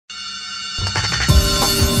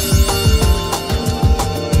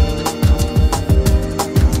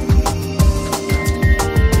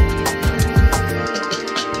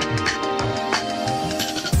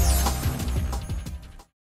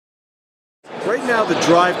Right now, the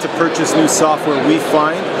drive to purchase new software, we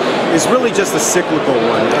find, is really just a cyclical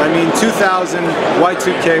one. I mean, 2000,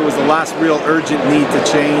 Y2K was the last real urgent need to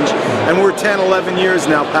change, and we're 10, 11 years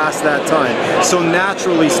now past that time. So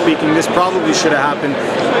naturally speaking, this probably should have happened,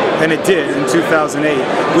 and it did in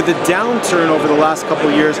 2008. With the downturn over the last couple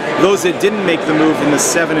of years, those that didn't make the move in the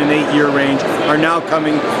 7 and 8 year range are now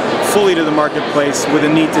coming fully to the marketplace with a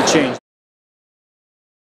need to change.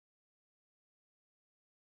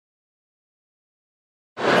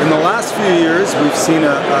 In the last few years, we've seen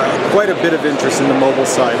quite a bit of interest in the mobile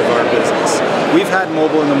side of our business. We've had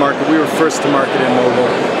mobile in the market. We were first to market in mobile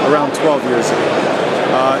around 12 years ago.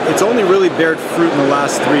 It's only really bared fruit in the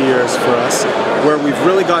last 3 years for us, where we've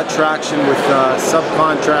really got traction with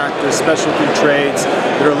subcontractors, specialty trades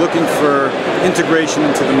that are looking for integration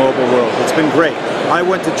into the mobile world. It's been great. I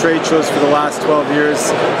went to trade shows for the last 12 years,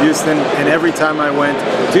 Houston, and every time I went,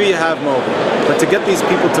 do you have mobile? But to get these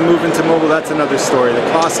people to move into mobile, that's another story.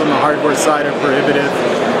 The costs on the hardware side are prohibitive.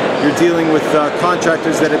 You're dealing with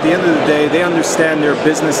contractors that at the end of the day, they understand their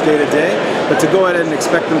business day to day, but to go ahead and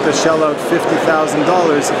expect them to shell out $50,000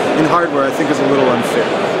 in hardware, I think is a little unfair.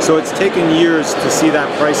 So it's taken years to see that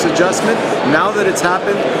price adjustment. Now that it's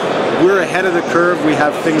happened, we're ahead of the curve. We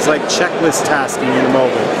have things like checklist tasking in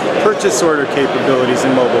mobile, purchase order capabilities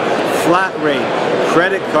in mobile, flat rate,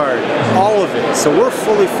 credit card, all of it. So we're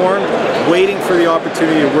fully formed, waiting for the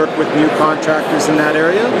opportunity to work with new contractors in that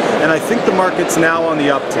area, and I think the market's now on the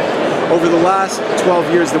uptick. Over the last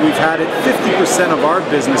 12 years that we've had it, 50% of our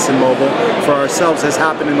business in mobile for ourselves has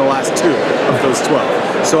happened in the last 2 of those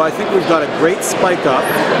 12. So I think we've got a great spike up.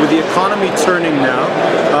 With the economy turning now,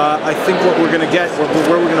 I think what we're going to get,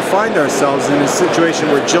 where we're going to find ourselves in a situation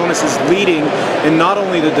where Jonas is leading in not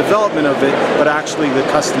only the development of it, but actually the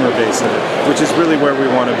customer base of it, which is really where we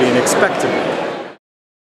want to be and expect to be.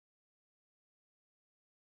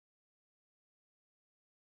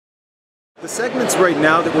 The segments right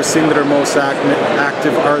now that we're seeing that are most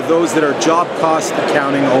active are those that are job cost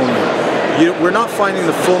accounting only. We're not finding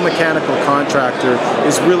the full mechanical contractor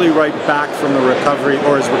is really right back from the recovery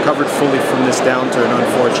or has recovered fully from this downturn,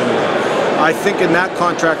 unfortunately. I think in that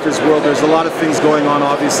contractor's world there's a lot of things going on,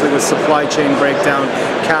 obviously, with supply chain breakdown,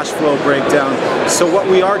 cash flow breakdown. So what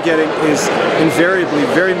we are getting is invariably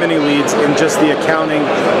very many leads in just the accounting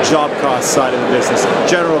job cost side of the business.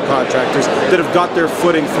 General contractors that have got their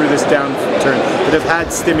footing through this downturn, that have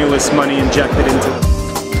had stimulus money injected into them.